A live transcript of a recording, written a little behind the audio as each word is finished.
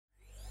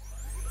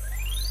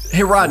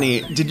Hey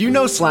Rodney, did you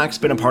know Slack's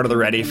been a part of the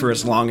Ready for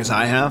as long as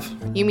I have?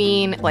 You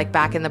mean like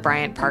back in the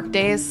Bryant Park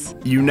days?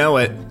 You know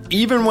it.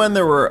 Even when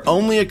there were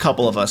only a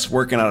couple of us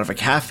working out of a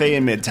cafe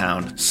in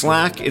Midtown,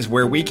 Slack is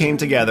where we came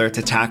together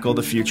to tackle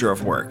the future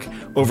of work.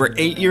 Over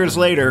 8 years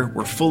later,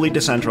 we're fully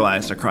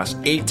decentralized across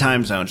 8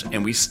 time zones,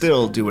 and we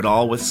still do it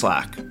all with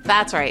Slack.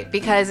 That's right,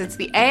 because it's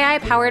the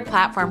AI-powered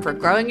platform for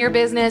growing your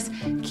business,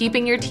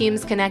 keeping your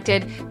teams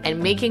connected, and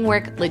making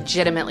work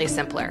legitimately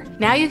simpler.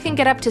 Now you can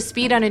get up to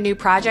speed on a new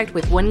project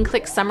with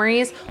one-click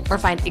summaries or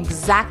find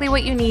exactly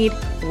what you need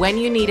when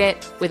you need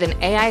it with an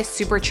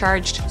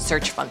AI-supercharged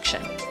search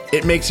function.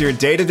 It makes your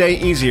day-to-day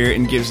easier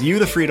and gives you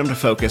the freedom to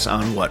focus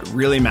on what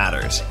really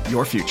matters,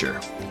 your future.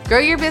 Grow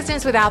your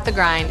business without the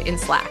grind in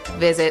Slack.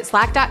 Visit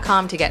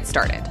slack.com to get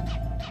started.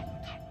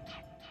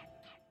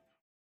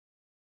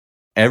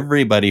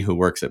 Everybody who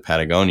works at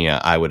Patagonia,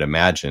 I would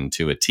imagine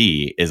to a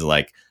T, is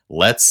like,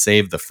 let's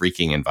save the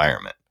freaking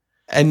environment.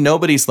 And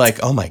nobody's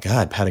like, oh my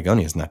God,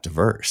 Patagonia is not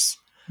diverse.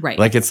 Right.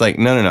 Like, it's like,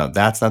 no.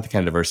 That's not the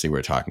kind of diversity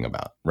we're talking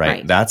about,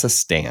 right? That's a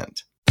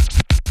stand.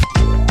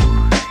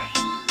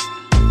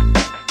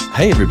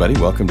 Hey, everybody.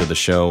 Welcome to the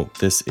show.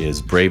 This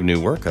is Brave New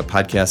Work, a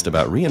podcast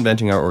about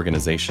reinventing our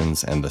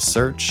organizations and the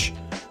search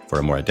for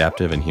a more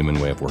adaptive and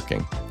human way of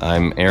working.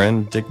 I'm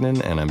Aaron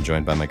Dignan, and I'm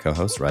joined by my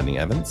co-host, Rodney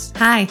Evans.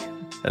 Hi.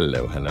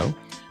 Hello.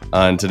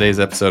 On today's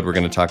episode, we're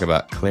going to talk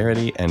about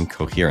clarity and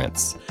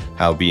coherence,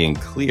 how being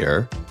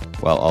clear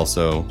while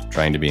also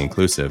trying to be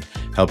inclusive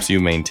helps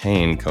you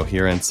maintain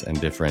coherence and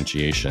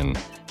differentiation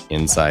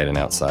inside and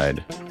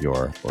outside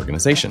your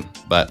organization.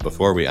 But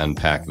before we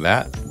unpack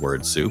that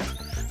word soup,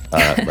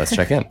 let's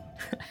check in.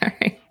 All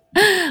right.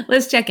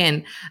 Let's check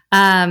in.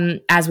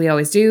 As we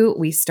always do,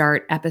 we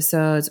start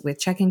episodes with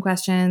check-in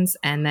questions,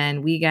 and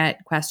then we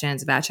get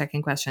questions about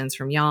check-in questions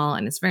from y'all,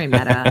 and it's very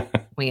meta.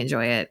 We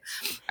enjoy it.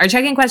 Our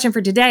check-in question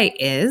for today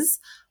is,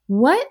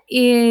 what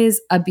is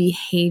a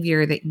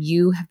behavior that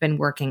you have been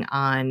working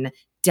on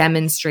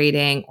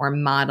demonstrating or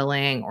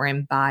modeling or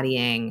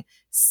embodying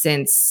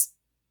since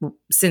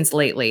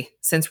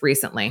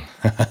recently?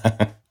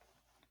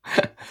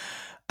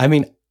 I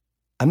mean,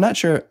 I'm not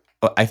sure.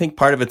 I think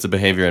part of it's a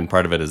behavior and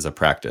part of it is a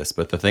practice.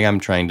 But the thing I'm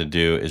trying to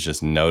do is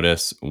just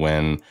notice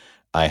when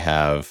I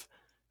have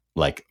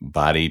like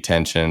body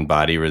tension,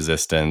 body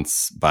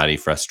resistance, body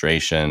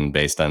frustration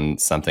based on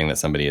something that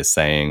somebody is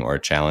saying or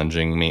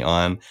challenging me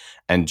on,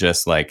 and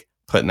just like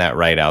putting that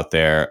right out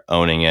there,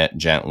 owning it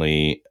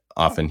gently,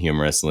 often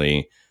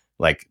humorously,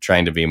 like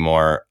trying to be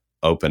more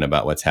open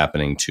about what's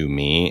happening to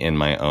me in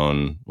my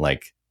own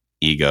like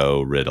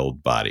ego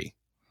riddled body.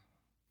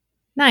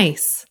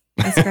 Nice.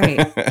 That's great.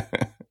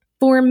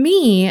 For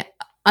me,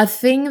 a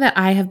thing that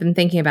I have been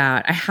thinking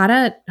about, I had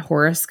a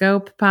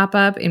horoscope pop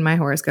up in my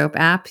horoscope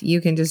app. You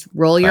can just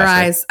roll your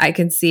eyes. I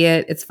can see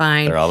it. It's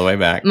fine. They're all the way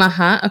back.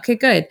 Okay,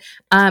 good.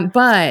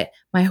 But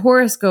my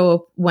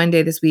horoscope one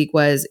day this week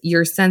was,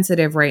 you're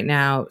sensitive right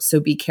now, so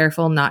be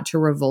careful not to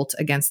revolt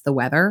against the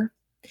weather.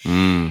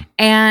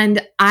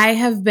 And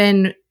I've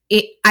been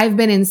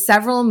in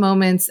several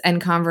moments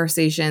and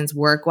conversations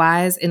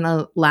work-wise in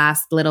the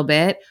last little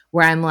bit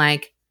where I'm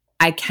like,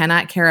 I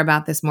cannot care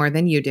about this more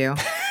than you do.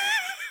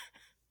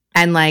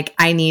 And like,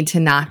 I need to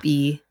not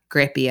be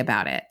grippy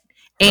about it.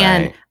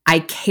 And right. I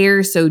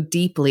care so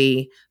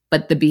deeply,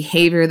 but the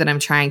behavior that I'm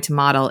trying to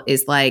model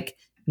is like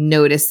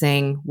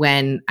noticing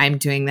when I'm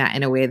doing that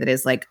in a way that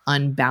is like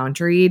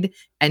unboundaried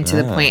and to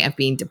the point of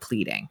being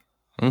depleting.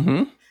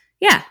 Mm-hmm.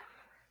 Yeah.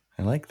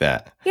 I like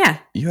that. Yeah.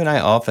 You and I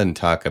often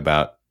talk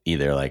about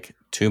either like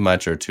too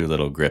much or too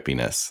little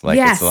grippiness. Like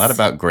Yes. It's a lot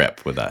about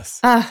grip with us.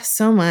 Oh,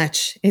 so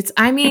much.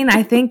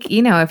 I think,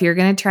 if you're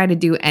going to try to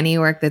do any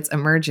work that's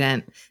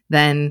emergent,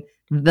 then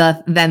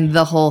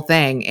the whole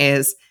thing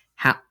is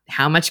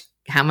how much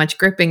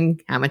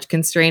gripping, how much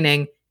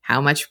constraining, how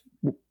much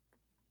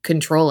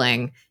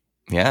controlling,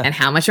 and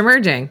how much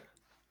emerging.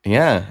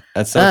 Yeah,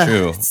 that's so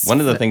true. One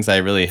of the things I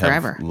really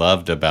forever. have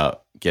loved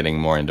about getting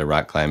more into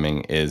rock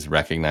climbing is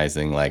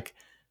recognizing like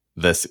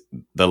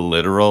the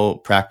literal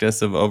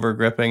practice of over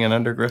gripping and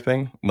under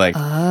gripping. Like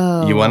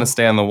you want to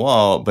stay on the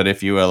wall, but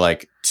if you are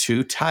like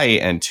too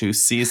tight and too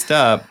seized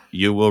up,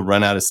 you will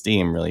run out of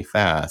steam really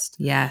fast.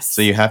 Yes.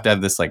 So you have to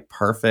have this like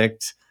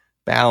perfect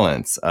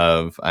balance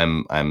of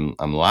I'm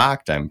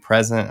locked, I'm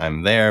present,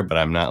 I'm there, but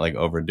I'm not like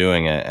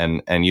overdoing it.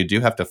 And you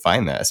do have to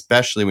find that,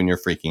 especially when you're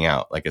freaking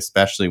out, like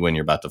especially when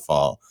you're about to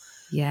fall.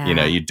 Yeah.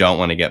 You don't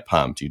want to get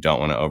pumped. You don't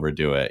want to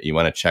overdo it. You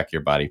want to check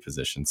your body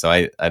position. So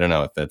I don't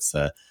know if that's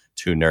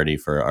too nerdy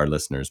for our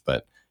listeners,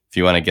 but if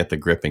you want to get the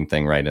gripping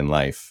thing right in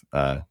life,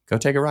 go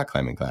take a rock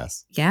climbing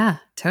class. Yeah,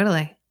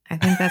 totally. I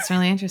think that's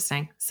really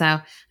interesting. So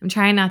I'm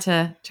trying not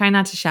to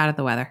shout at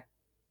the weather.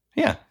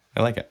 Yeah,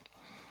 I like it.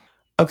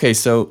 Okay,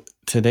 so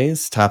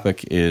today's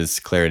topic is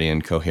clarity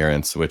and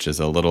coherence, which is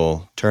a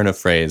little turn of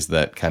phrase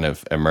that kind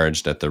of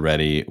emerged at the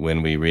Ready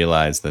when we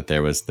realized that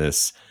there was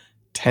this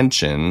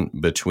tension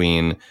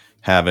between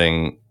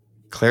having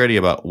clarity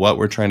about what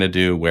we're trying to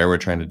do, where we're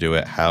trying to do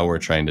it, how we're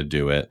trying to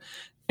do it,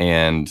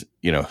 And,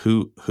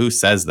 who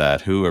says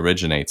that, who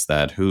originates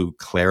that, who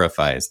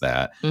clarifies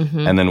that?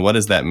 Mm-hmm. And then what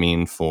does that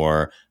mean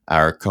for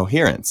our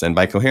coherence? And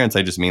by coherence,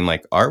 I just mean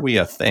like, are we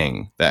a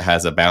thing that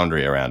has a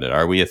boundary around it?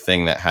 Are we a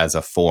thing that has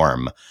a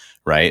form,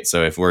 right?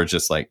 So if we're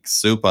just like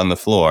soup on the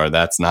floor,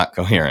 that's not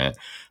coherent.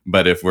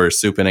 But if we're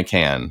soup in a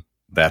can,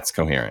 that's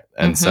coherent.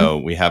 And so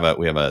we have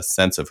a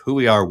sense of who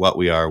we are, what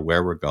we are,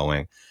 where we're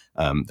going.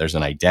 There's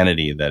an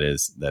identity that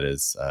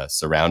is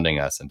surrounding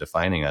us and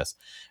defining us.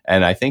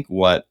 And I think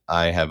what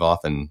I have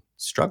often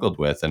struggled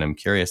with and I'm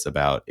curious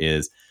about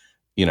is,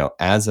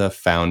 as a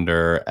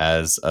founder,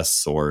 as a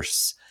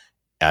source,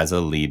 as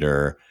a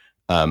leader,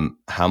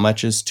 how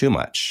much is too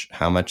much?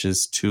 How much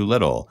is too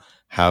little?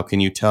 How can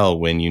you tell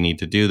when you need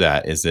to do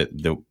that? Is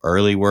it the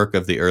early work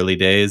of the early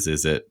days?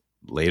 Is it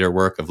later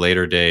work of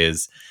later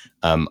days?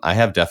 I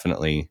have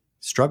definitely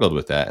struggled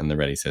with that in the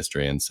Reddy's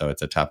history. And so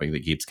it's a topic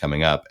that keeps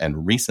coming up.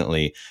 And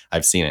recently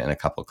I've seen it in a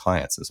couple of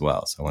clients as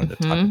well. So I wanted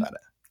to talk about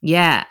it.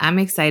 Yeah, I'm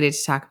excited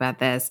to talk about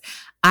this.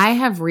 I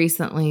have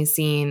recently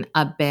seen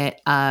a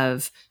bit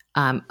of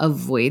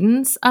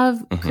avoidance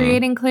of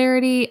creating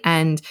clarity.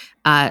 And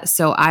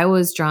so I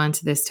was drawn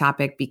to this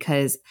topic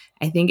because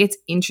I think it's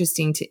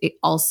interesting to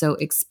also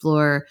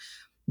explore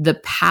the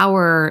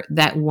power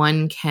that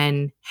one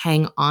can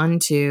hang on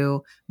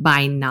to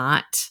by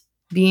not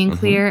being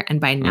clear and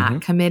by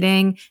not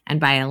committing and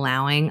by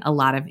allowing a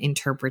lot of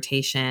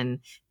interpretation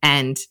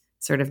and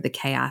sort of the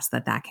chaos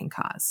that can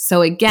cause.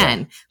 So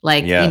again,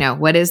 what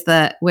is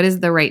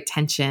the right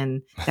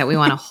tension that we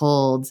want to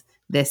hold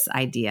this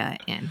idea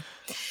in?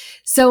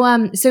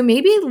 So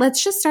maybe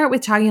let's just start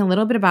with talking a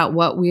little bit about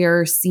what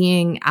we're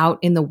seeing out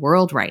in the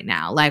world right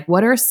now. Like,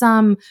 what are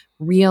some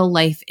real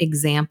life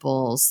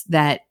examples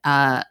that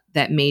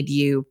made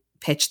you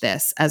pitch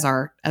this as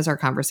our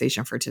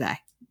conversation for today?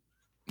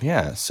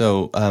 Yeah.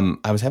 So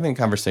I was having a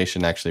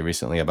conversation actually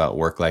recently about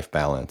work-life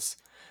balance.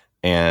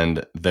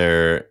 And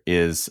there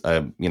is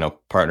a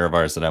partner of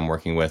ours that I'm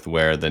working with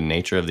where the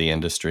nature of the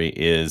industry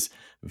is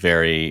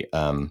very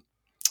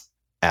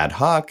ad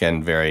hoc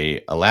and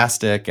very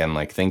elastic, and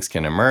like things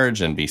can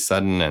emerge and be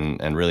sudden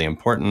and really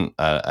important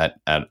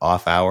at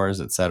off hours,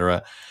 et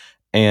cetera.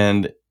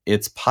 And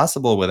it's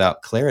possible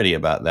without clarity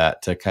about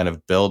that to kind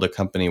of build a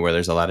company where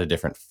there's a lot of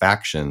different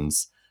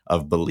factions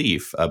of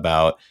belief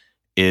about,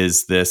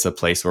 is this a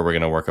place where we're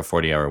going to work a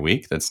 40-hour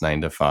week that's 9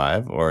 to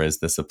 5? Or is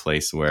this a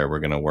place where we're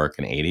going to work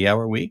an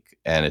 80-hour week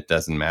and it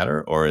doesn't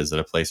matter? Or is it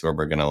a place where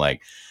we're going to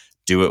like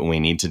do it when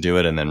we need to do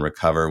it and then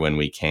recover when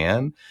we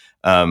can?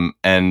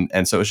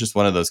 And so it's just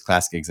one of those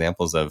classic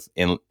examples of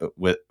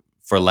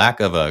for lack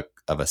of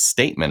a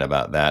statement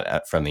about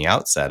that from the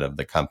outset of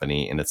the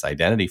company in its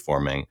identity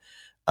forming,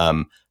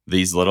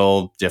 these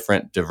little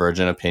different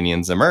divergent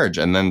opinions emerge.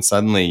 And then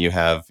suddenly you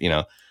have,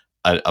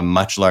 a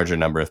much larger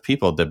number of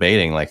people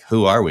debating like,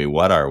 who are we?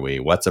 What are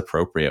we? What's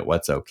appropriate?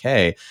 What's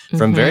okay?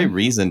 From very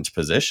reasoned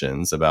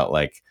positions about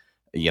like,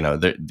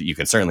 you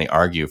can certainly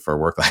argue for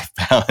work-life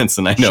balance.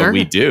 And I know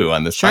we do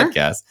on this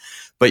podcast,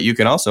 but you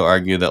can also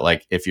argue that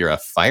like, if you're a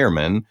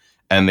fireman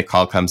and the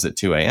call comes at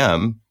 2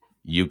 a.m.,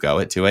 you go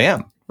at 2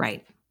 a.m.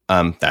 Right.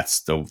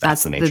 That's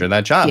the nature of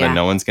that job. Yeah. And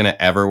no one's going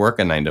to ever work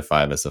a 9 to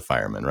 5 as a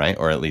fireman, right?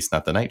 Or at least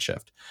not the night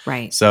shift.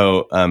 Right.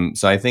 So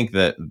I think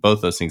that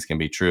both those things can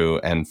be true.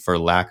 And for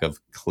lack of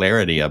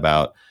clarity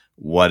about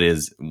what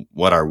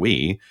are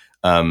we,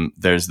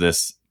 there's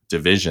this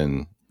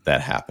division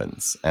that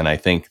happens. And I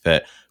think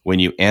that when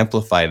you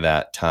amplify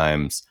that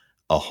times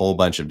a whole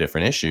bunch of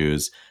different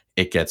issues,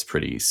 it gets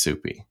pretty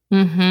soupy.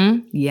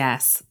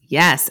 Yes.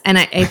 And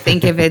I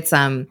think if it's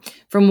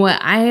from what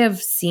I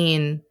have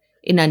seen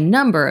in a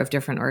number of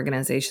different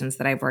organizations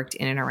that I've worked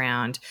in and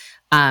around,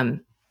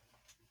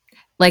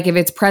 like if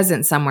it's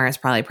present somewhere, it's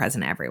probably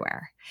present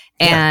everywhere.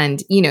 Yeah.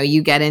 And,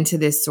 you get into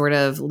this sort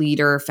of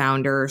leader,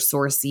 founder,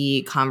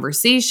 sourcey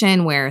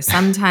conversation where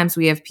sometimes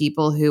we have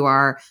people who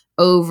are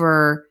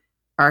over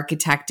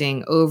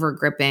architecting, over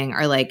gripping,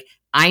 are like,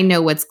 I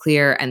know what's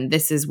clear and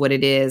this is what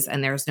it is,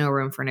 and there's no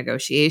room for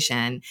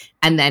negotiation.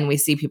 And then we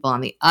see people on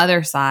the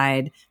other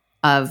side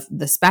of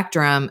the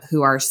spectrum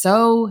who are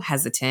so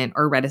hesitant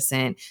or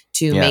reticent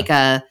to make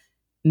a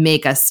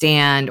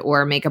stand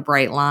or make a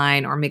bright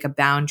line or make a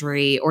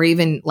boundary or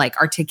even like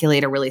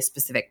articulate a really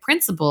specific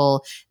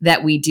principle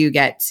that we do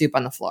get soup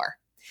on the floor.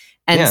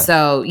 And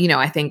so,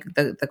 I think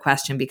the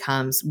question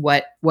becomes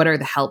what are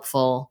the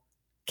helpful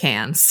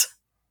cans?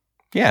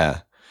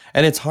 Yeah.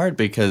 And it's hard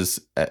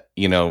because, at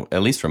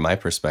least from my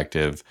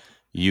perspective,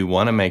 you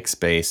want to make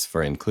space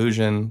for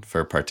inclusion,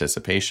 for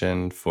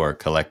participation, for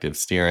collective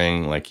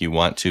steering. Like you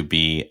want to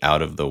be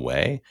out of the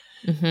way.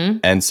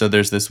 And so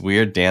there's this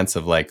weird dance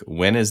of like,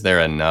 when is there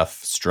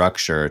enough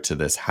structure to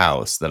this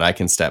house that I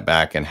can step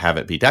back and have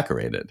it be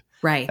decorated?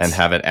 Right. And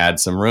have it add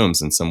some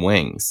rooms and some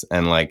wings.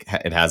 And like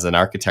it has an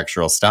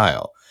architectural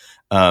style.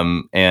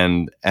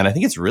 And I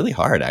think it's really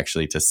hard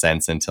actually to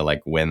sense into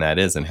like when that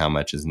is and how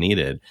much is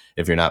needed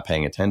if you're not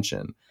paying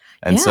attention.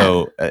 And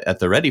so at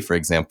the Ready, for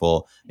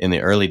example, in the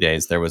early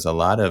days, there was a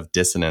lot of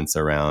dissonance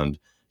around,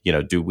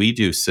 do we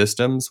do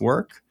systems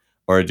work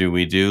or do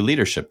we do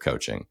leadership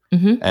coaching?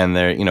 And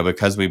there,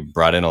 because we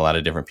brought in a lot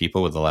of different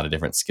people with a lot of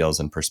different skills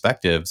and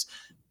perspectives,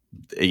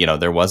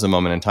 there was a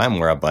moment in time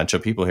where a bunch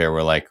of people here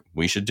were like,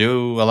 we should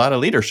do a lot of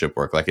leadership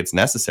work. Like, it's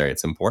necessary.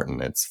 It's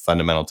important. It's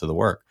fundamental to the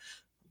work,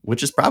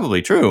 which is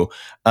probably true.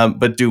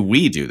 But do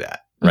we do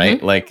that?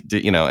 Right. Like,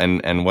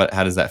 and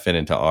how does that fit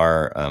into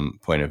our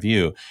point of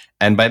view?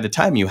 And by the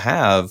time you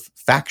have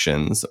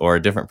factions or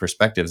different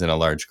perspectives in a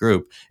large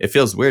group, it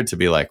feels weird to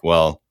be like,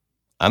 well,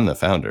 I'm the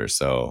founder,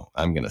 so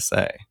I'm going to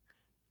say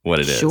what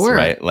it is.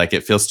 Right. Like,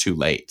 it feels too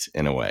late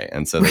in a way.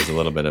 And so there's a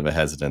little bit of a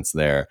hesitance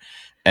there.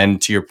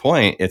 And to your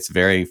point, it's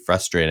very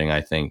frustrating,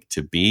 I think,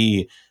 to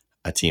be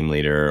a team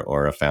leader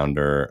or a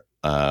founder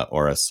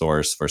or a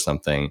source for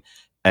something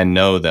and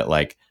know that,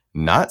 like,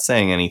 not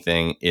saying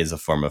anything is a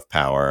form of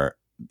power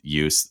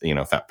use,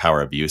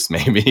 power abuse,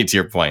 maybe, to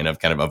your point of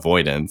kind of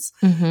avoidance,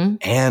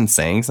 and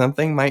saying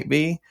something might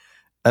be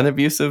an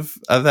abuse of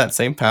that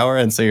same power.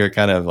 And so you're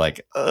kind of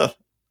like, I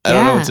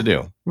don't know what to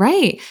do.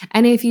 Right.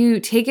 And if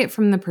you take it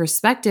from the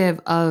perspective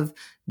of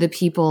the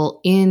people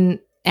in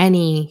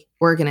any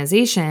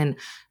organization,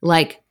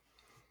 like,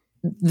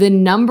 the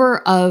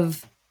number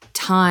of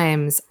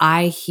times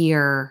I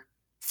hear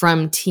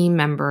from team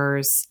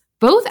members,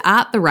 both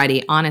at the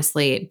Ready,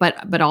 honestly,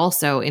 but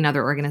also in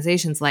other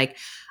organizations, like,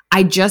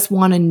 I just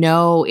want to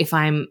know if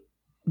I'm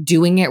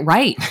doing it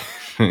right.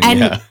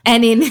 And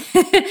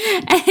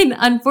and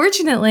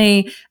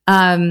unfortunately,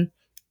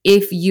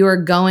 if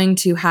you're going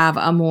to have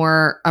a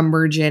more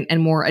emergent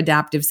and more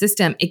adaptive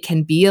system, it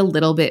can be a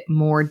little bit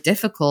more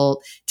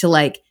difficult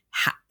to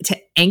to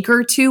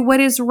anchor to what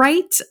is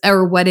right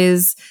or what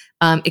is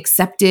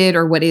accepted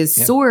or what is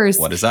source.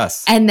 What is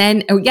us? And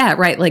then,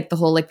 like the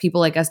whole, like, people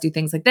like us do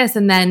things like this.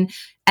 And then,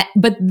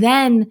 but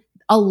then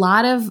a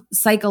lot of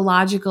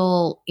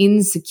psychological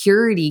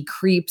insecurity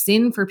creeps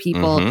in for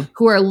people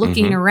who are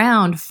looking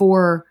around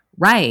for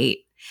right.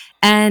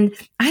 And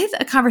I had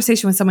a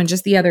conversation with someone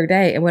just the other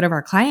day at one of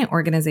our client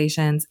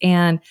organizations,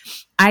 and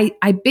I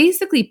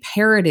basically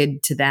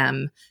parroted to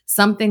them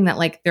something that,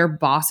 like, their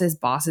boss's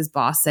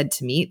boss said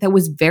to me that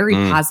was very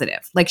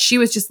positive. Like, she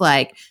was just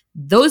like,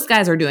 those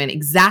guys are doing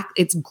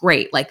it's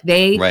great. Like,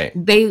 they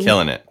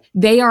killing it.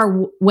 They are,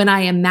 when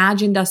I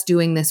imagined us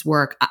doing this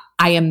work,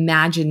 I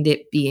imagined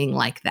it being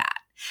like that.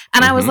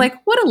 And I was like,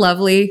 what a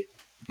lovely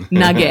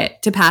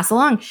nugget to pass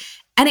along.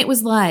 And it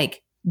was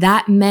like,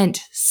 that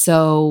meant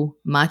so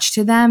much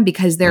to them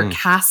because they're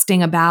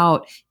casting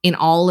about in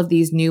all of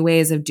these new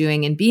ways of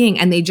doing and being,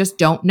 and they just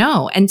don't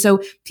know. And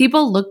so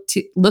people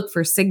look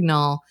for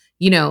signal,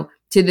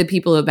 to the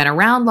people who have been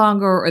around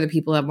longer, or the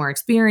people who have more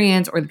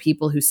experience, or the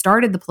people who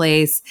started the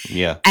place.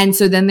 Yeah. And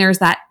so then there's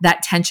that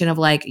tension of,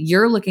 like,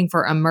 you're looking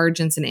for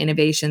emergence and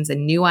innovations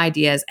and new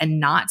ideas, and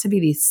not to be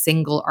the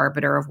single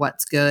arbiter of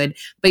what's good,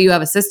 but you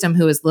have a system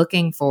who is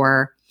looking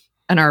for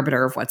an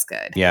arbiter of what's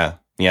good. Yeah.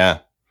 Yeah.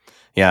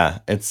 Yeah.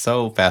 It's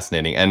so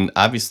fascinating. And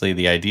obviously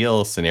the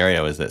ideal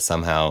scenario is that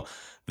somehow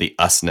the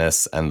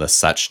usness and the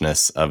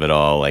suchness of it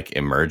all, like,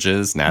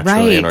 emerges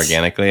naturally and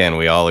organically, and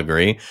we all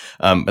agree.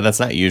 But that's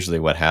not usually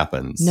what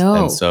happens. No.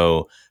 And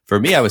so for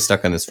me, I was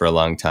stuck on this for a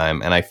long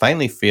time, and I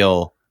finally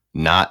feel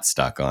not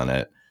stuck on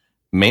it,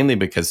 mainly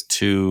because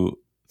two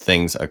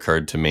things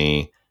occurred to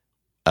me.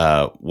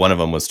 One of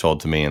them was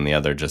told to me, and the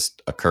other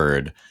just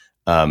occurred,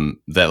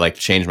 that, like,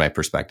 changed my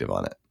perspective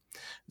on it.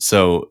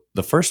 So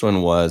the first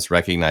one was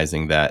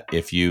recognizing that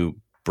if you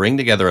bring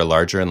together a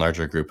larger and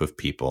larger group of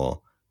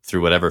people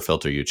through whatever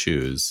filter you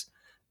choose,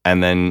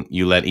 and then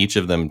you let each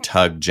of them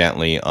tug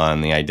gently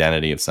on the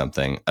identity of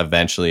something,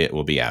 eventually it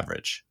will be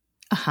average.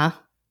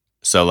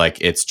 So, like,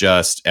 it's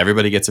just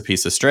everybody gets a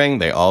piece of string,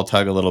 they all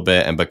tug a little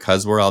bit, and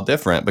because we're all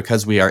different,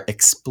 because we are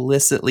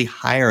explicitly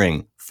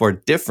hiring for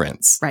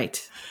difference,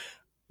 right,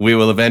 we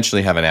will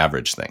eventually have an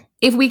average thing.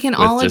 If we can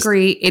all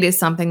agree it is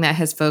something that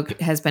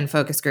has been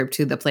focus group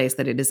to the place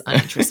that it is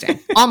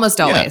uninteresting,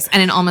 almost always,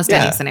 and in almost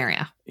any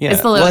scenario.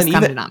 It's the lowest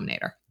common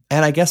denominator.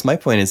 And I guess my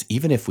point is,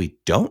 even if we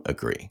don't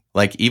agree,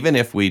 like, even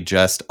if we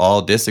just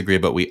all disagree,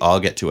 but we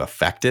all get to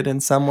affect it in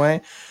some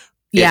way,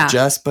 it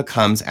just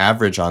becomes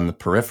average on the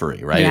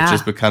periphery, right? It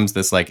just becomes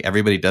this, like,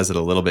 everybody does it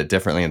a little bit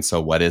differently. And so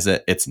what is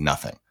it? It's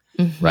nothing,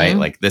 right?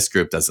 Like, this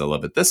group does it a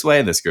little bit this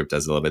way. This group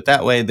does it a little bit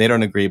that way. They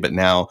don't agree. But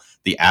now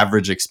the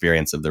average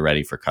experience of the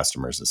Ready for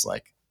customers is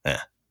like,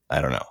 I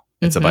don't know.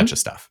 It's a bunch of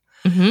stuff.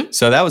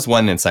 So that was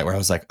one insight where I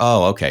was like,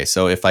 oh, okay.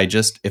 So if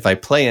I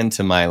play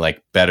into my,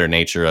 like, better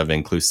nature of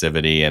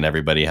inclusivity and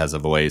everybody has a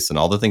voice and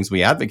all the things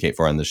we advocate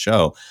for on the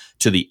show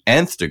to the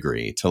nth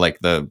degree, to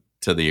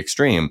the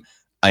extreme,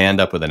 I end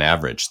up with an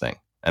average thing.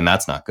 And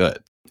that's not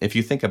good. If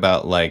you think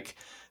about, like,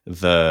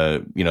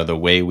 the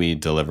way we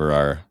deliver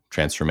our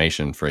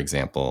transformation, for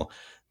example,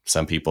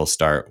 some people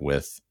start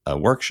with a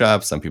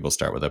workshop, some people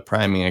start with a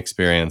priming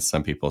experience,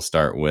 some people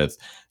start with,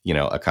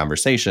 a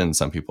conversation,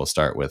 some people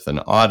start with an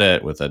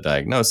audit, with a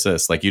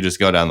diagnosis. Like, you just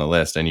go down the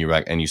list and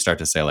you start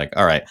to say, like,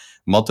 all right,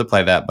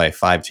 multiply that by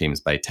 5 teams,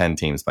 by 10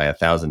 teams, by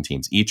 1,000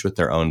 teams, each with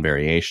their own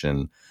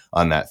variation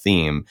on that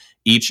theme,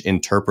 each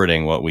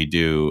interpreting what we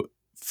do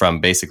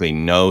from basically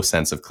no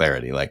sense of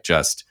clarity, like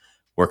just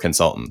or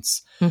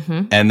consultants.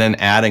 Mm-hmm. And then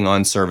adding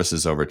on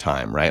services over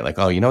time, right? Like,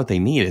 oh, you know what they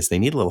need is they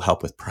need a little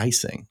help with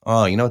pricing.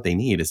 Oh, you know what they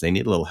need is they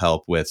need a little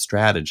help with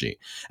strategy.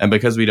 And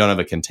because we don't have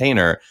a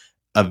container,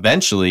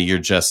 eventually you're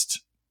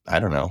just, I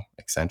don't know,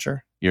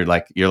 Accenture. You're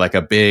like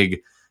a big,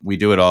 we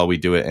do it all. We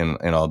do it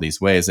in all these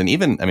ways. And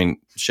even, I mean,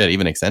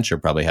 even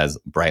Accenture probably has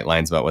bright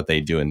lines about what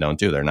they do and don't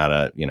do. They're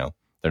not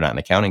they're not an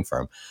accounting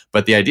firm.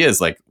 But the idea is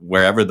like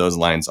wherever those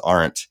lines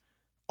aren't,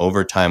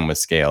 over time with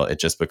scale, it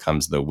just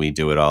becomes we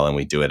do it all and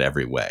we do it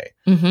every way.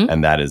 Mm-hmm.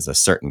 And that is a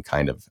certain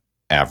kind of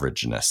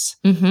averageness.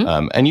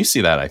 Mm-hmm. And you see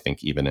that, I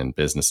think, even in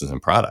businesses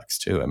and products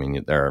too. I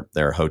mean, there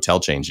are hotel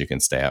chains you can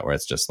stay at where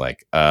it's just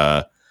like,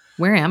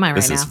 where am I right now?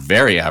 This is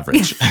very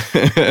average.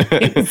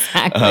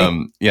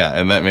 Exactly. Yeah.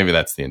 And maybe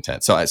that's the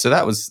intent. So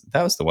that was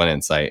the one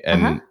insight.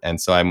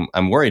 And so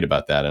I'm worried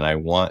about that. And I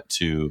want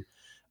to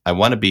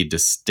be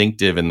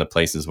distinctive in the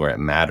places where it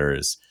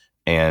matters,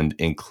 and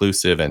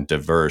inclusive and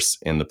diverse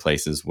in the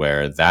places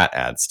where that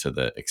adds to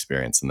the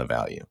experience and the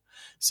value.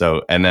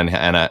 So, and then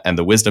and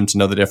the wisdom to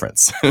know the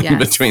difference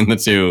between the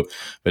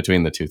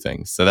two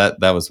things. So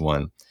that was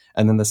one.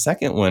 And then the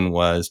second one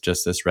was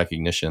just this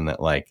recognition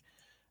that, like,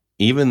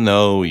 even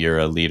though you're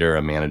a leader,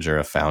 a manager,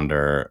 a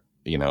founder,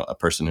 a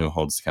person who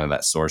holds kind of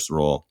that source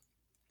role,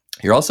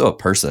 you're also a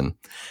person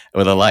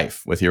with a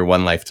life, with your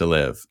one life to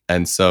live.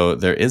 And so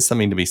there is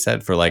something to be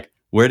said for, like,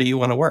 where do you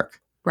want to work?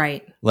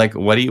 Right. Like,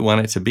 what do you want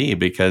it to be?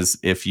 Because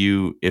if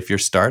you're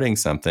starting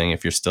something,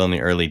 if you're still in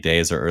the early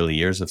days or early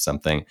years of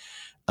something,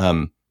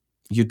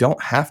 you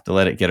don't have to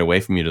let it get away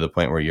from you to the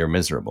point where you're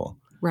miserable.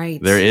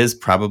 Right. There is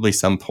probably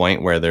some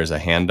point where there's a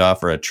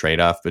handoff or a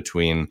trade-off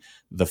between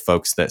the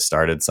folks that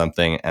started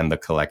something and the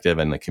collective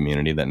and the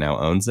community that now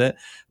owns it.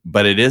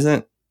 But it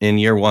isn't in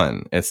year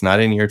 1. It's not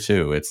in year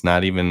 2. It's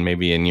not even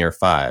maybe in year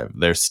 5.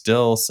 There's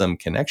still some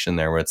connection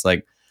there where it's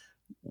like,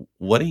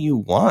 what do you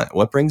want?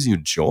 What brings you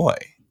joy?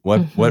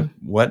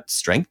 What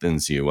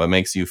strengthens you? What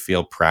makes you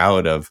feel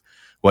proud of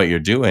what you're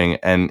doing?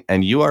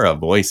 And you are a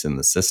voice in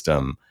the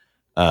system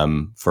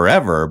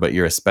forever, but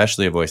you're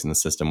especially a voice in the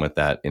system with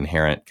that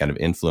inherent kind of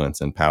influence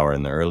and power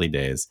in the early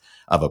days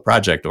of a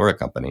project or a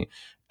company.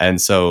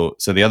 And so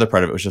the other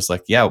part of it was just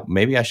like, yeah,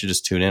 maybe I should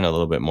just tune in a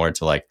little bit more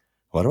to, like,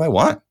 what do I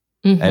want?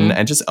 Mm-hmm.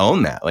 And just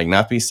own that, like,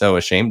 not be so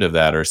ashamed of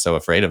that or so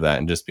afraid of that,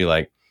 and just be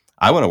like,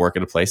 I want to work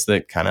at a place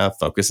that kind of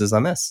focuses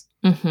on this.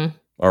 Mm-hmm.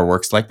 Or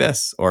works like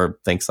this, or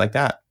thinks like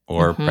that,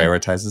 or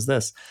prioritizes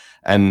this.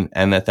 And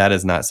that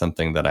is not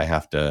something that I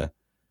have to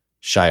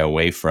shy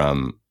away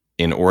from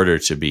in order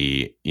to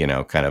be,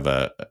 kind of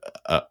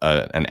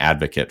an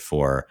advocate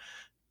for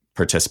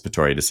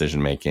participatory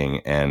decision-making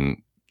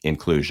and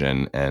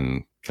inclusion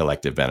and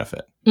collective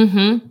benefit.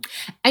 Mm-hmm.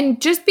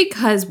 And just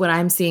because what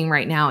I'm seeing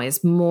right now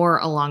is more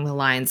along the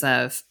lines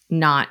of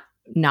not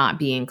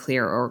being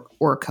clear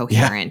or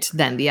coherent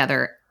than the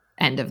other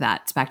end of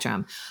that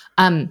spectrum.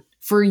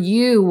 For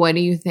you, what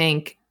do you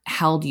think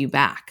held you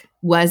back?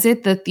 Was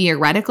it the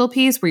theoretical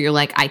piece where you're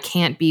like, I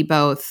can't be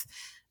both,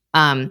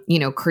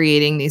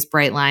 creating these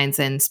bright lines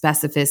and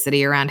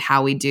specificity around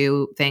how we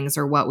do things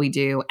or what we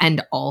do,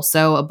 and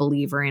also a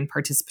believer in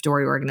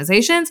participatory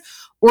organizations?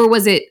 Or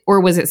was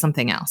it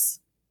something else?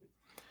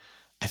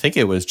 I think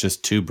it was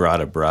just too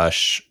broad a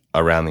brush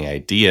around the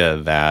idea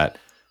that,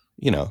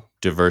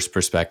 diverse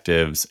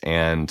perspectives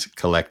and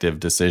collective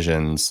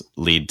decisions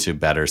lead to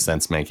better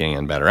sense making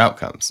and better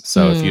outcomes.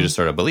 So if you just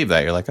sort of believe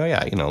that, you're like, oh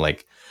yeah,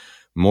 like,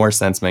 more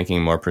sense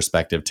making, more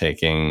perspective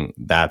taking,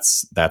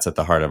 that's at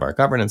the heart of our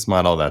governance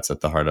model. That's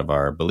at the heart of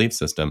our belief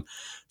system.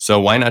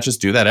 So why not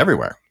just do that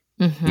everywhere?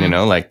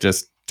 Mm-hmm.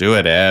 Just do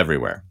it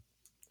everywhere.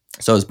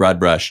 So it's broad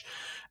brush.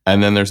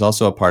 And then there's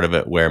also a part of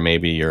it where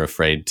maybe you're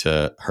afraid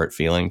to hurt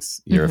feelings.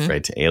 You're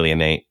afraid to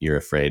alienate. You're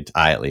afraid,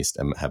 I at least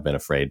have been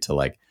afraid to,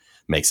 like,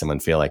 make someone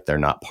feel like they're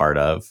not part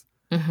of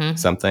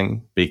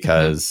something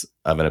because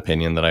of an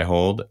opinion that I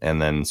hold, and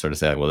then sort of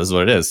say, like, well, this is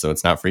what it is, so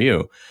it's not for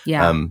you.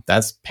 Yeah.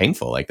 That's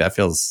painful. Like, that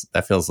feels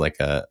like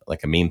a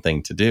mean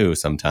thing to do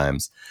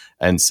sometimes.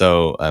 And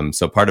so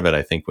part of it,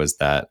 I think, was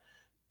that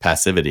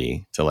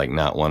passivity to, like,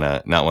 not want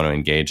to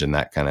engage in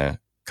that kind of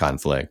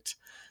conflict.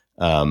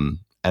 And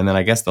then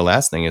I guess the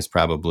last thing is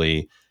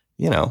probably,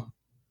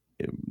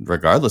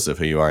 regardless of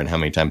who you are and how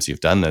many times you've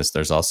done this,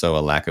 there's also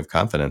a lack of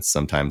confidence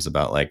sometimes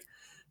about, like,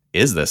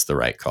 is this the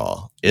right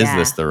call? Is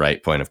this the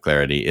right point of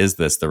clarity? Is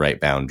this the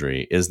right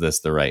boundary? Is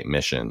this the right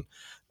mission?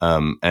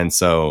 And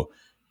so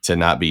to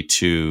not be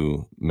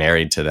too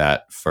married to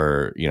that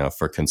for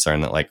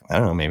concern that, like, I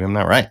don't know, maybe I'm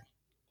not right.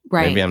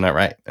 Right. Maybe I'm not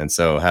right. And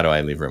so how do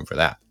I leave room for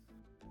that?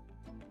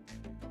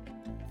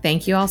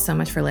 Thank you all so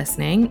much for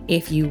listening.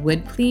 If you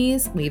would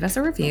please leave us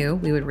a review,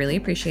 we would really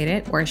appreciate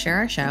it, or share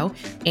our show.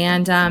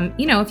 And,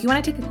 if you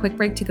want to take a quick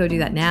break to go do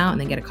that now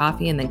and then get a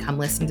coffee and then come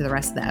listen to the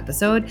rest of the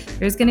episode,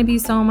 there's going to be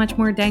so much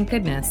more dank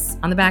goodness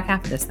on the back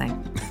half of this thing.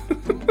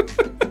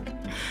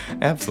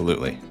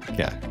 Absolutely.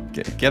 Yeah.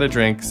 Get a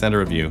drink, send a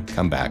review,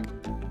 come back.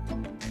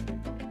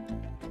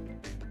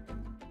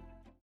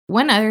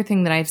 One other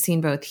thing that I've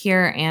seen both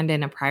here and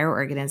in a prior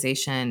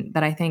organization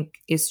that I think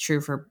is true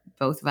for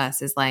both of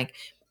us is, like,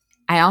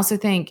 I also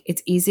think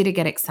it's easy to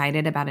get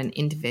excited about an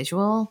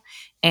individual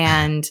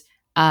and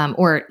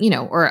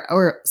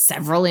or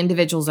several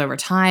individuals over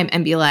time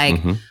and be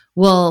like,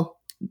 well,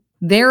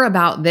 they're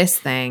about this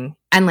thing.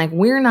 And like,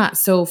 we're not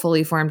so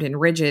fully formed and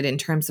rigid in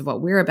terms of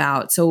what we're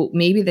about. So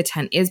maybe the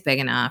tent is big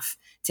enough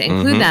to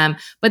include them.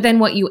 But then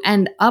what you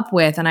end up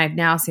with, and I've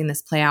now seen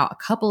this play out a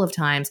couple of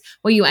times,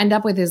 what you end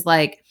up with is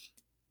like,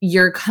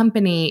 your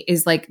company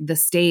is like the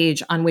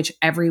stage on which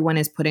everyone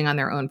is putting on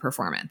their own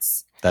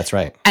performance. That's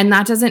right. And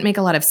that doesn't make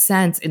a lot of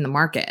sense in the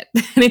market.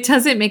 And it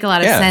doesn't make a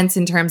lot of sense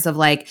in terms of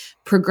like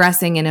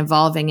progressing and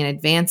evolving and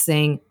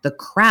advancing the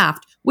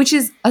craft, which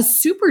is a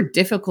super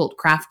difficult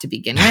craft to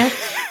begin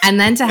with. And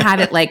then to have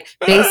it like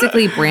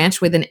basically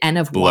branch with an N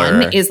of Blur.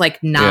 1 is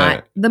like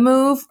not the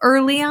move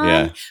early on.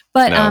 Yeah.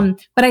 But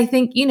I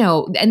think,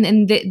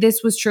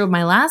 this was true of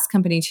my last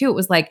company too. It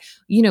was like,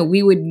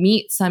 we would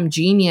meet some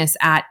genius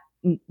at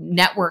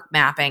network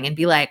mapping and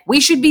be like, we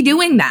should be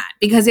doing that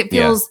because it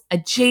feels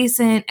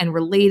adjacent and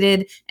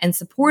related and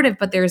supportive.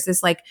 But there's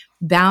this like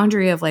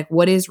boundary of like,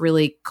 what is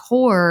really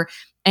core?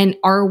 And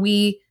are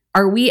we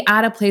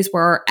at a place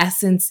where our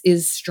essence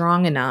is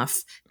strong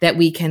enough that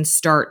we can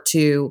start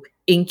to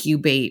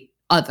incubate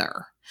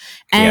other?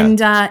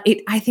 And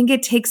I think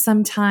it takes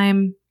some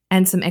time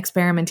and some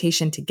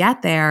experimentation to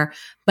get there.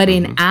 But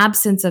in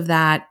absence of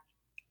that,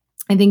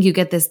 I think you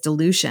get this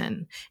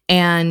dilution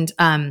and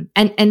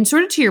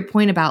sort of to your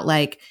point about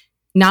like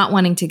not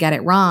wanting to get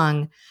it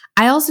wrong.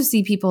 I also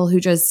see people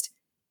who just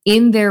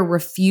in their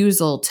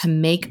refusal to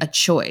make a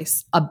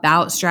choice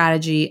about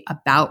strategy,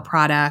 about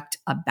product,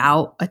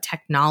 about a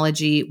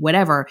technology,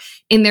 whatever,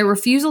 in their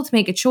refusal to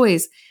make a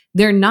choice,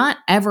 they're not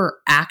ever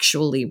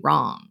actually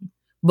wrong,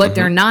 but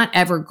they're not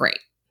ever great.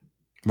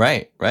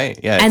 Right.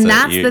 Yeah. And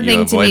that's the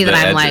thing to me that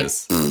I'm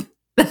edges.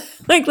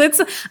 Like,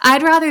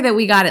 I'd rather that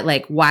we got it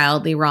like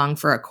wildly wrong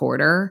for a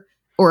quarter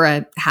or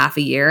a half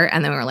a year.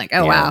 And then we were like,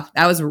 oh, wow,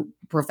 that was a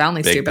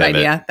profoundly Big stupid pivot.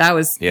 idea. That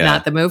was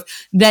not the move.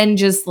 Then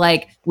just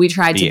like we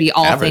tried to be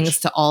all average. things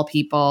to all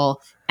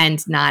people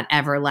and not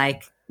ever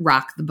like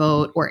rock the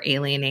boat or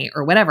alienate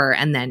or whatever.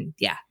 And then,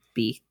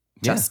 be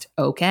just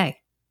okay.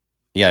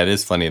 Yeah, it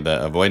is funny.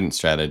 The avoidance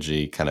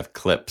strategy kind of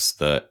clips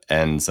the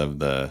ends of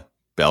the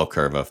bell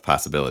curve of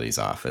possibilities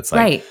off. It's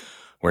like,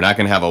 we're not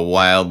going to have a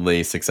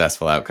wildly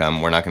successful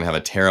outcome. We're not going to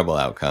have a terrible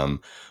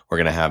outcome. We're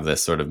going to have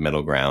this sort of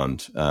middle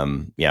ground.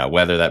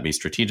 Whether that be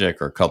strategic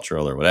or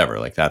cultural or whatever,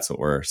 like that's what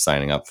we're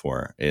signing up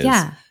for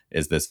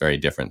is this very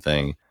different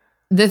thing.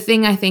 The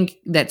thing I think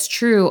that's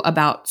true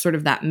about sort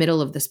of that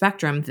middle of the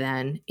spectrum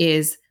then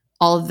is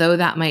although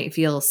that might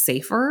feel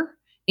safer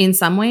in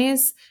some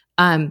ways,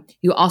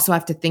 you also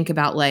have to think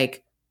about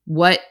like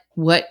what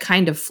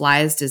kind of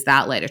flies does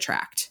that light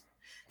attract?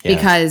 Yeah.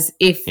 Because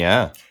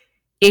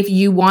if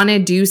you want to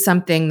do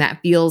something that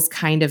feels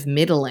kind of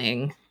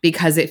middling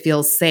because it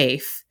feels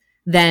safe,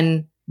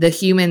 then the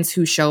humans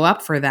who show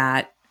up for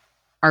that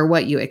are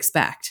what you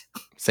expect.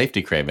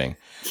 Safety craving.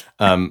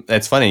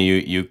 It's funny.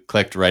 You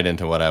clicked right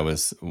into what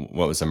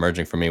was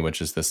emerging for me,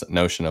 which is this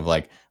notion of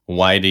like,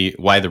 why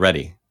the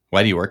ready?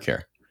 Why do you work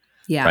here?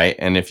 Yeah. Right.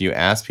 And if you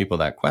ask people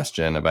that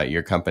question about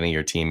your company,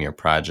 your team, your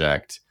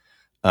project,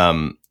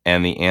 and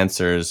the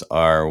answers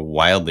are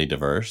wildly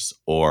diverse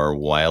or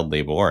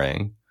wildly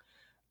boring,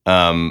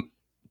 then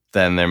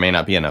there may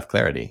not be enough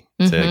clarity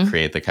to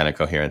create the kind of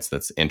coherence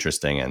that's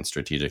interesting and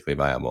strategically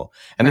viable.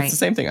 And it's the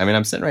same thing. I mean,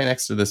 I'm sitting right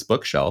next to this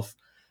bookshelf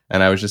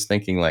and I was just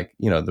thinking like,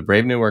 the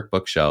Brave New Work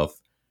bookshelf,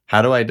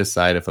 how do I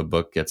decide if a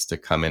book gets to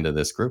come into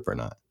this group or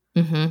not?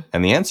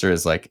 And the answer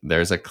is like,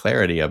 there's a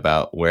clarity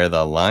about where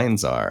the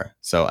lines are.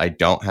 So I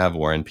don't have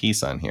War and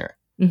Peace on here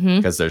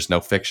because there's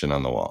no fiction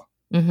on the wall.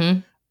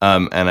 And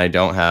I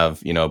don't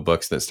have,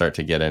 books that start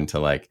to get into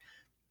like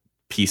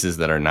pieces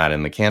that are not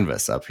in the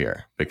canvas up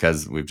here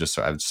because I've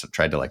just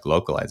tried to like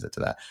localize it to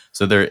that.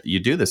 So you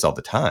do this all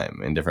the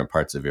time in different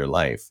parts of your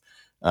life.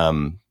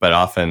 But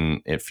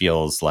often it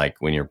feels like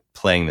when you're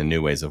playing the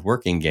new ways of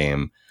working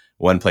game,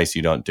 one place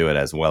you don't do it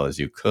as well as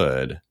you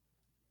could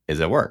is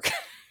at work.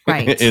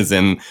 Right. is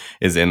in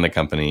the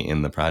company,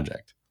 in the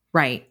project.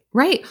 Right.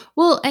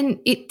 Well, and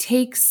it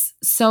takes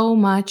so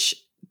much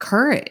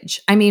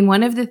courage. I mean,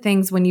 one of the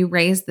things when you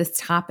raised this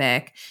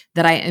topic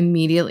that I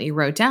immediately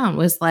wrote down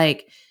was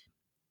like,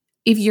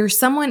 if you're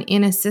someone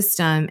in a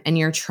system and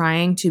you're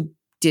trying to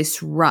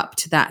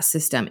disrupt that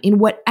system in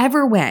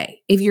whatever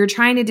way, if you're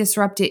trying to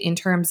disrupt it in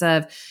terms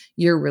of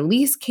your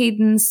release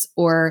cadence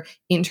or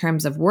in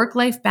terms of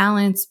work-life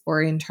balance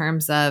or in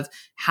terms of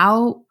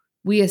how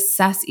we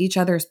assess each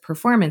other's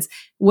performance,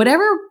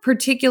 whatever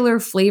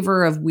particular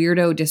flavor of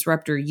weirdo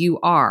disruptor you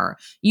are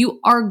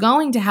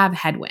going to have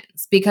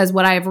headwinds. Because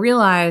what I've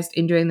realized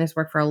in doing this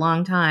work for a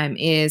long time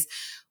is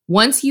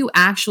once you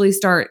actually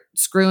start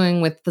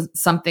screwing with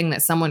something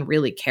that someone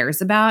really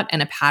cares about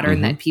and a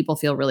pattern that people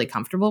feel really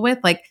comfortable with,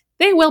 like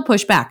they will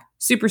push back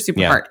super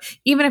hard,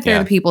 even if they're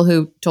the people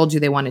who told you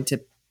they wanted to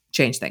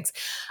change things.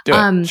 Do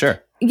it.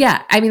 Sure.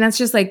 Yeah. I mean, that's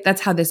just like, that's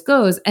how this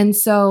goes. And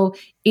so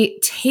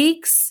it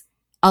takes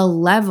a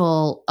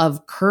level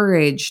of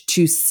courage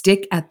to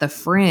stick at the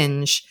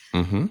fringe,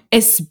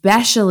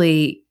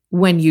 especially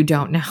when you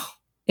don't know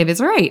if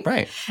it's right.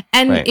 Right.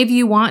 And if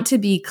you want to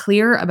be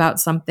clear about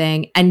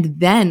something and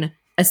then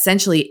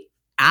essentially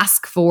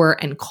ask for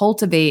and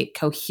cultivate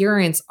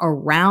coherence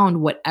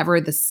around whatever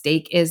the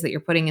stake is that you're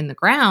putting in the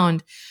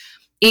ground,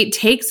 it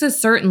takes a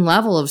certain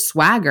level of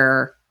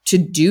swagger to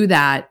do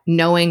that,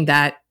 knowing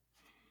that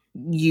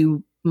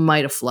you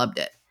might have flubbed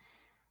it.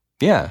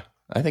 Yeah,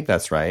 I think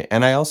that's right.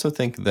 And I also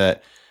think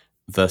that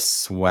the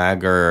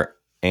swagger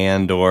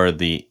and or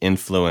the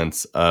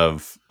influence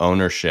of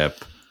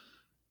ownership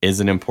is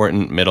an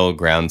important middle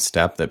ground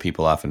step that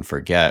people often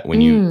forget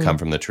when you come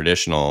from the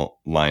traditional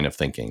line of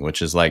thinking,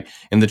 which is like,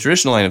 in the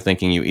traditional line of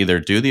thinking, you either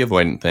do the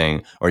avoidant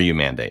thing or you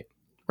mandate.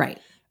 Right.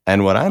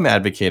 And what I'm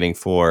advocating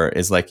for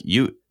is like,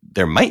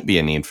 there might be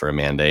a need for a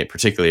mandate,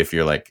 particularly if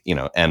you're like,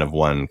 N of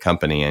one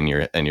company and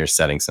you're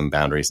setting some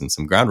boundaries and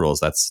some ground rules.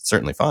 That's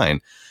certainly fine.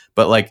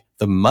 But like,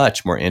 the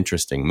much more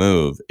interesting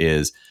move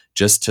is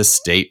just to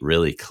state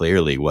really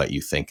clearly what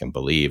you think and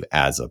believe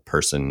as a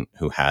person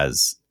who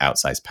has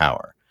outsized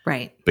power.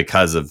 Right.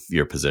 Because of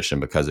your position,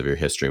 because of your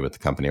history with the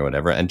company or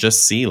whatever, and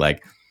just see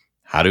like,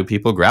 how do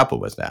people grapple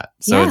with that?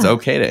 So it's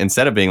okay to,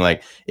 instead of being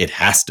like, it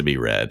has to be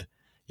red,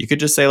 you could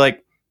just say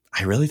like,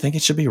 I really think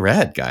it should be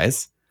red,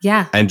 guys.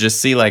 Yeah. And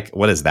just see like,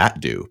 what does that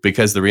do?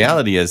 Because the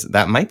reality is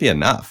that might be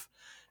enough.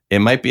 It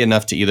might be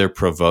enough to either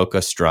provoke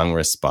a strong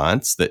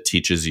response that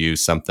teaches you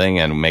something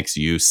and makes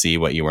you see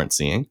what you weren't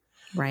seeing.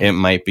 Right. It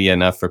might be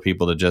enough for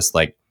people to just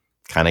like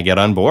kind of get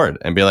on board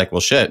and be like,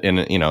 well, shit, in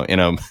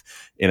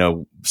a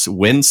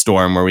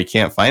windstorm where we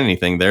can't find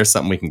anything, there's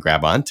something we can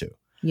grab onto.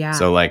 Yeah.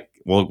 So like,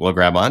 we'll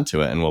grab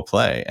onto it and we'll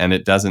play. And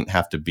it doesn't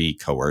have to be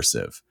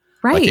coercive.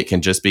 Right. Like, it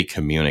can just be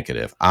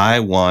communicative. I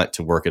want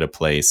to work at a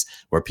place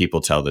where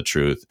people tell the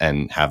truth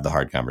and have the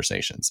hard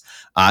conversations.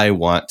 I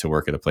want to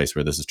work at a place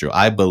where this is true.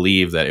 I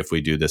believe that if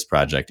we do this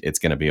project, it's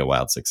going to be a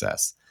wild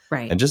success.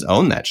 Right. And just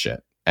own that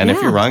shit. And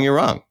if you're wrong, you're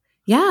wrong.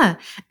 Yeah.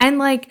 And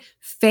like,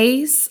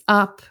 face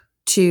up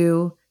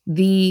to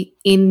the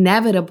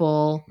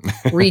inevitable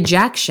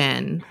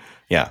rejection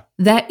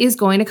that is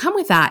going to come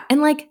with that.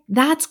 And like,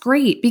 that's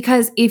great,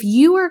 because if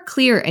you are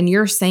clear and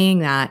you're saying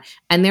that,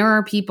 and there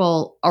are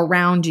people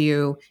around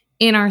you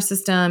in our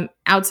system,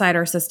 outside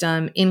our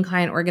system, in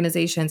client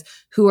organizations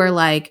who are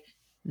like,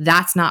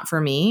 that's not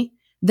for me,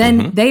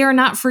 then they are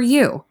not for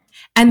you.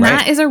 And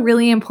that is a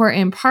really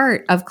important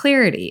part of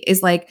clarity,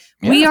 is like,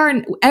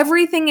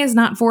 everything is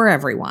not for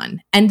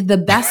everyone. And the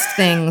best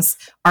things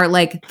are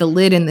like the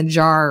lid in the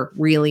jar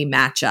really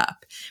match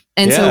up.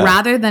 And so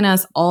rather than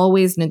us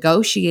always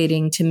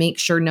negotiating to make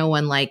sure no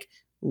one like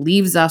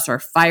leaves us or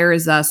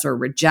fires us or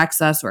rejects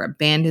us or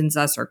abandons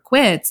us or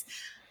quits,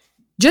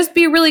 just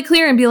be really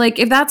clear and be like,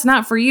 if that's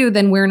not for you,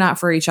 then we're not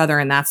for each other.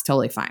 And that's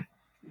totally fine.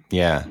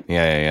 Yeah.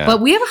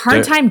 But we have a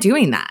hard time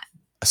doing that.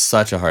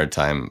 Such a hard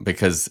time,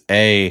 because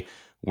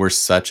we're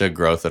such a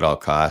growth at all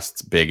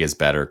costs, big is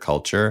better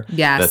culture.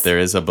 Yes. That there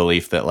is a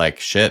belief that like,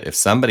 shit, if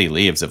somebody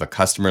leaves, if a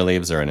customer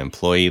leaves or an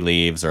employee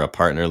leaves or a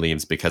partner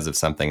leaves because of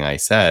something I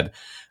said,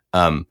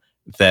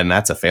 then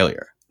that's a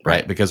failure,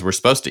 right? Because we're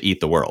supposed to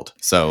eat the world.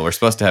 So we're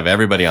supposed to have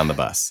everybody on the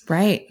bus.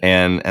 Right.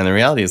 And the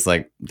reality is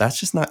like, that's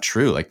just not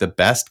true. Like, the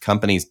best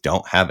companies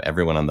don't have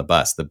everyone on the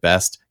bus. The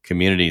best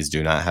communities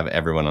do not have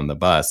everyone on the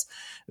bus.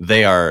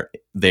 They are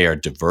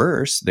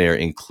diverse. They are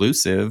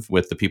inclusive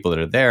with the people that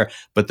are there,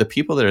 but the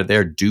people that are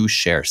there do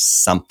share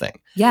something.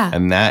 Yeah.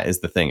 And that is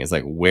the thing, is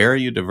like, where are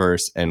you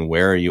diverse and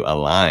where are you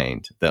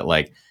aligned? That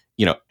like,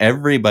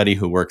 everybody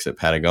who works at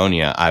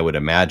Patagonia, I would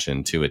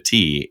imagine to a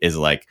T, is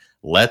like,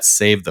 let's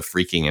save the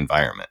freaking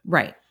environment.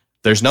 Right.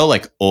 There's no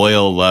like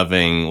oil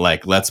loving,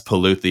 like, let's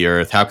pollute the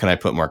earth. How can I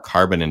put more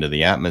carbon into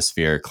the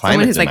atmosphere?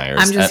 Climate deniers.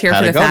 Like, I'm just here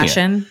Patagonia. for the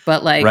fashion,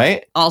 but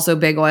like, also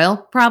big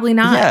oil? Probably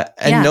not. Yeah.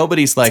 And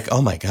nobody's like,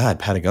 oh my God,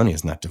 Patagonia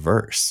is not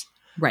diverse.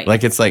 Right.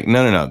 Like, it's like,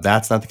 no.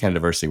 That's not the kind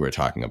of diversity we're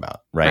talking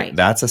about. Right.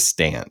 That's a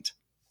stand.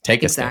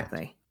 Take a stand.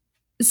 Exactly.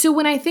 So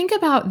when I think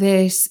about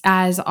this,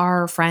 as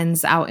our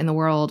friends out in the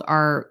world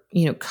are,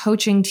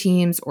 coaching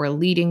teams or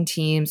leading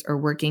teams or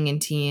working in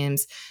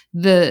teams,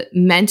 the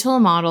mental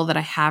model that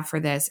I have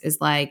for this is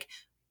like,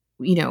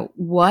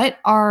 what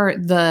are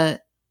the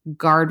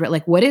guardrails?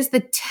 Like, what is the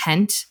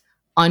tent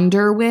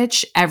under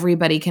which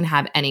everybody can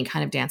have any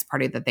kind of dance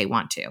party that they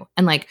want to?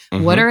 And like,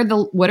 what are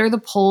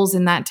the poles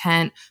in that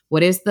tent?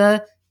 What is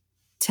the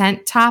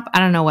tent top? I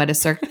don't know what a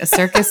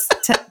circus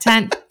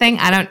tent thing.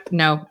 I don't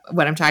know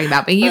what I'm talking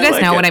about, but you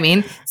guys know what I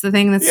mean. It's the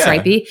thing that's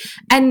stripy,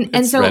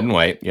 and so red and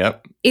white.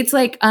 Yep. It's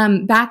like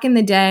back in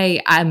the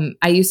day,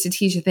 I used to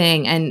teach a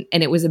thing, and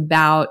it was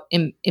about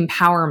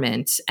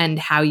empowerment and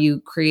how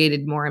you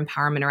created more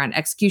empowerment around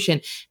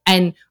execution.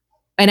 And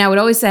I would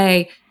always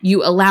say,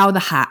 you allow the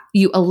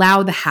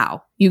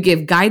how. You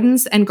give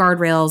guidance and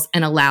guardrails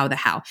and allow the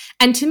how.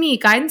 And to me,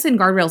 guidance and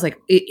guardrails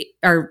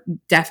are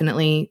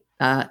definitely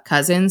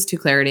cousins to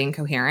clarity and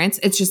coherence.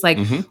 It's just like,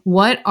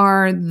 what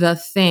are the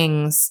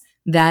things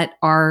that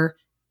are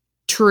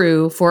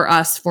true for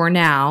us for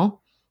now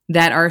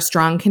that are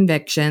strong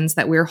convictions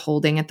that we're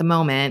holding at the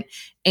moment.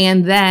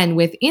 And then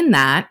within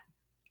that,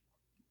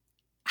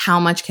 how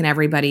much can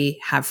everybody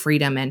have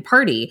freedom and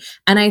party?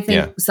 And I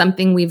think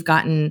something we've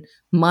gotten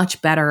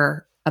much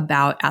better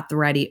about at the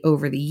Ready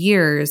over the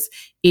years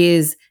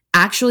is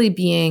actually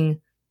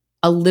being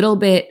a little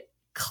bit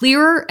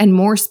clearer and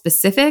more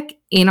specific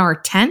in our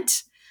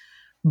tent,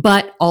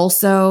 but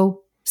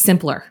also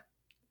simpler.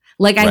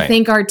 Like, I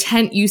think our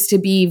tent used to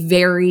be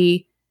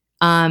very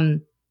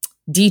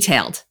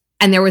detailed.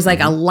 And there was like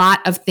a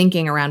lot of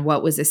thinking around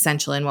what was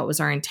essential and what was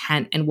our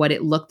intent and what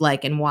it looked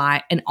like and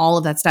why and all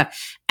of that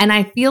stuff. And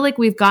I feel like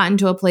we've gotten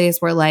to a place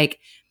where like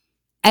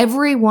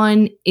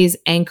everyone is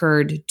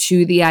anchored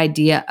to the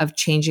idea of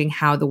changing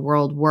how the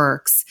world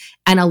works.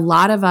 And a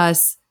lot of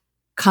us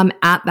come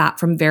at that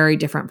from very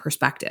different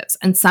perspectives.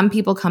 And some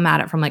people come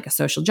at it from like a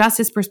social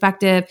justice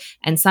perspective,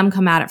 and some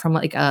come at it from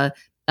like a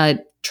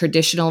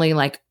traditionally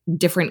like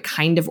different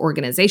kind of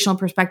organizational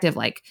perspective,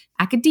 like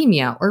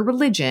academia or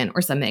religion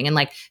or something. And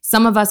like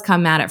some of us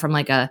come at it from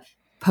like a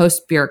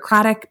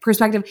post-bureaucratic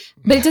perspective,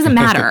 but it doesn't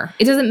matter.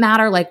 It doesn't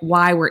matter like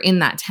why we're in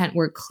that tent.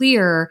 We're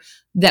clear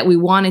that we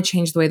want to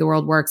change the way the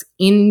world works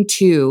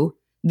into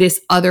this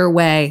other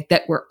way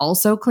that we're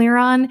also clear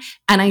on.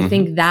 And I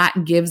think that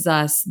gives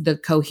us the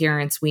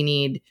coherence we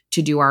need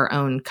to do our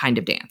own kind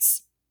of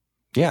dance.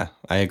 Yeah,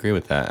 I agree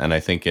with that. And I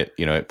think it,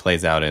 it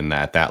plays out in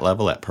that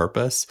level at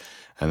purpose.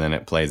 And then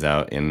it plays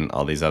out in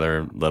all these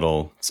other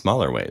little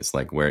smaller ways,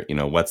 like where,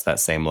 what's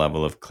that same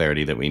level of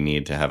clarity that we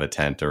need to have a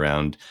tent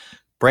around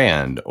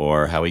brand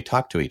or how we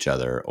talk to each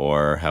other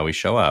or how we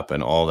show up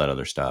and all that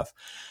other stuff.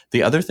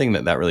 The other thing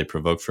that really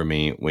provoked for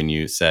me when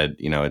you said,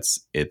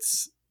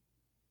 it's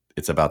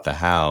about the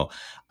how,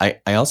 I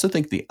also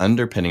think the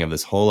underpinning of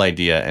this whole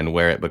idea and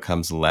where it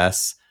becomes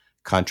less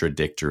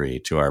contradictory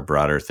to our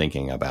broader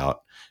thinking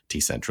about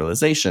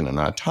decentralization and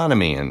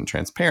autonomy and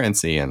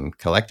transparency and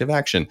collective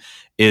action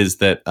is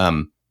that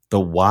the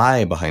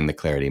why behind the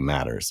clarity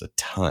matters a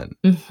ton.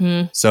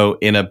 So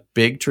in a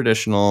big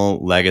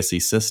traditional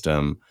legacy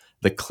system,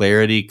 the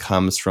clarity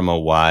comes from a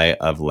why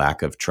of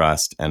lack of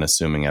trust and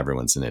assuming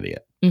everyone's an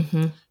idiot.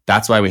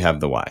 That's why we have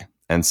the why.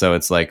 And so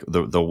it's like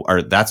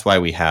that's why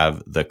we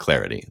have the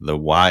clarity. The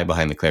why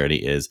behind the clarity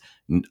is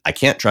I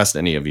can't trust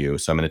any of you,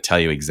 so I'm going to tell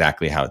you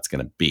exactly how it's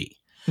going to be.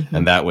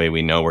 And that way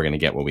we know we're going to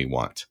get what we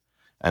want.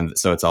 And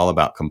so it's all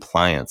about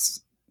compliance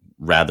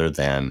rather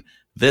than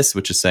this,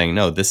 which is saying,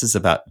 no, this is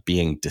about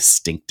being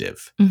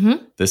distinctive.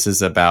 This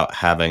is about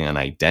having an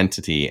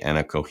identity and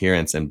a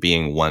coherence and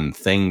being one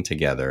thing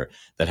together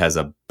that has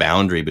a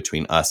boundary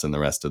between us and the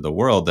rest of the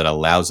world that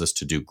allows us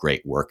to do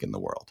great work in the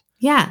world.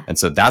 Yeah. And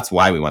so that's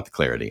why we want the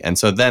clarity. And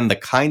so then the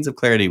kinds of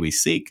clarity we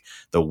seek,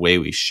 the way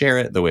we share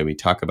it, the way we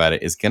talk about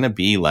it is going to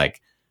be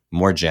like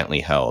more gently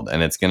held.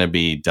 And it's going to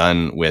be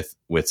done with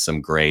some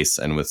grace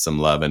and with some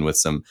love and with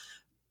some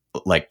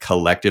like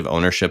collective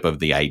ownership of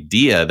the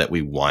idea that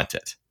we want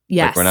it.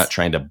 Yes. Like we're not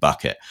trying to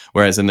buck it.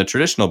 Whereas in the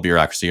traditional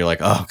bureaucracy, you're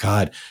like, oh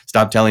God,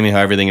 stop telling me how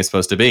everything is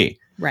supposed to be.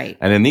 Right.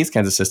 And in these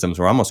kinds of systems,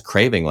 we're almost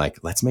craving like,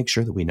 let's make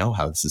sure that we know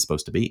how this is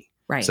supposed to be.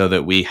 Right. So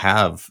that we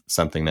have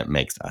something that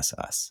makes us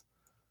us.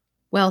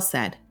 Well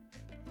said.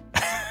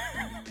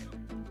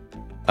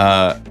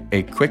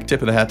 A quick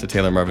tip of the hat to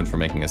Taylor Marvin for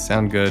making us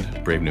sound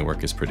good. Brave New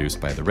Work is produced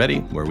by The Ready,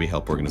 where we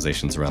help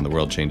organizations around the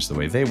world change the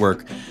way they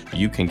work.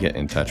 You can get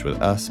in touch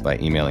with us by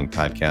emailing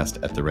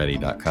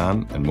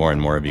podcast@theready.com, and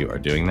more of you are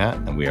doing that,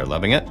 and we are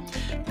loving it.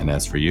 And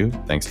as for you,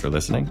 thanks for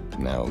listening.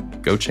 Now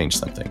go change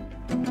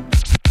something.